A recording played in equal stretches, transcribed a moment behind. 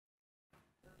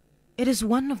It is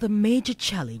one of the major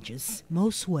challenges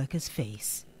most workers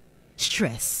face: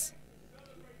 stress.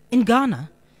 In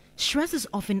Ghana, stress is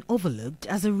often overlooked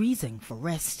as a reason for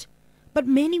rest, but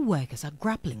many workers are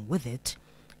grappling with it,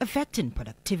 affecting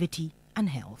productivity and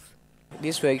health.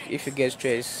 This work, if you get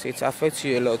stressed, it affects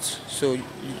you a lot. So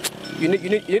you need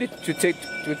to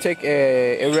take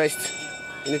a rest.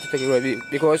 You need to take a rest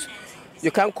because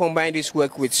you can't combine this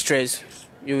work with stress.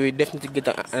 You will definitely get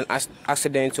an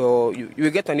accident, or you will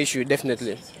get an issue,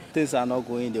 definitely. Things are not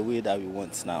going the way that we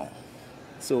want now.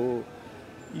 So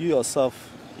you yourself,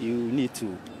 you need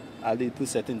to at least put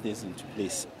certain things into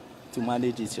place to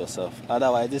manage it yourself.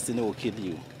 Otherwise, this thing will kill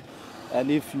you.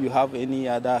 And if you have any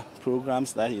other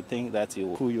programs that you think that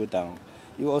will pull you down,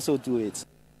 you also do it.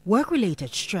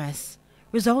 Work-related stress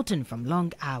resulting from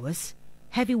long hours,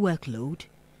 heavy workload,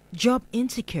 job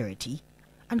insecurity,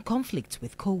 and conflicts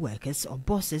with co-workers or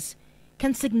bosses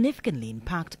can significantly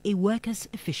impact a worker's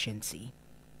efficiency.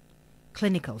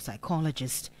 Clinical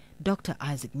psychologist Dr.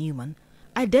 Isaac Newman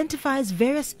identifies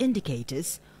various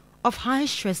indicators of high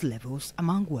stress levels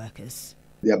among workers.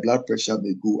 Their blood pressure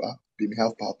may go up, they may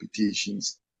have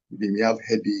palpitations, they may have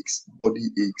headaches, body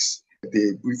aches,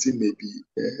 their breathing may be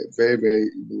very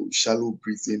shallow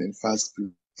breathing and fast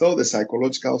breathing. Some of the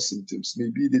psychological symptoms,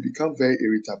 maybe they become very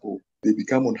irritable, they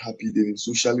become unhappy, they're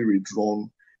socially withdrawn,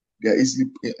 they are easily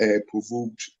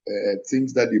provoked,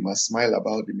 things that they must smile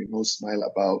about, they may not smile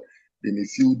about, they may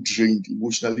feel drained,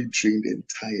 emotionally drained and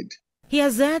tired. He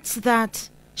asserts that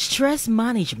stress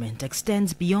management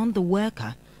extends beyond the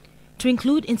worker to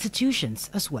include institutions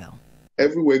as well.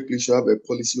 Every workplace should have a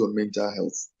policy on mental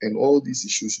health, and all these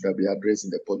issues should be addressed in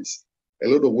the policy. A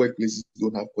lot of workplaces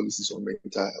don't have policies on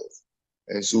mental health.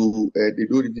 And so they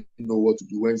don't even know what to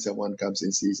do when someone comes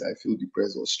and says, I feel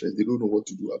depressed or stressed. They don't know what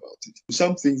to do about it.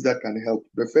 Some things that can help.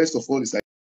 The first of all is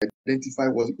identify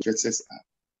what stresses are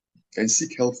and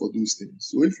seek help for those things.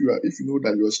 So if you know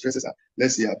that your stresses are,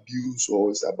 let's say, abuse,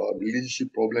 or it's about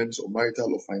relationship problems or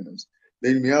marital or finance,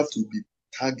 then you may have to be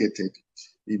targeted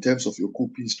in terms of your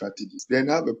coping strategies. Then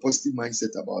have a positive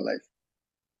mindset about life.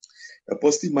 A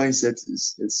positive mindset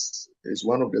is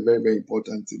one of the very, very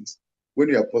important things. When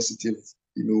you are positive,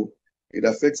 it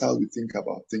affects how you think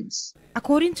about things.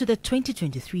 According to the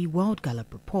 2023 World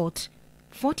Gallup report,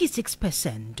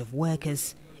 46% of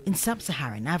workers in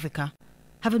sub-Saharan Africa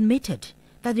have admitted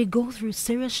that they go through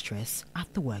serious stress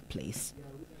at the workplace.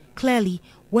 Clearly,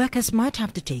 workers might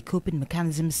have to take coping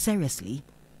mechanisms seriously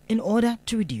in order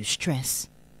to reduce stress.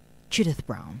 Judith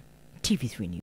Brown, TV3 News.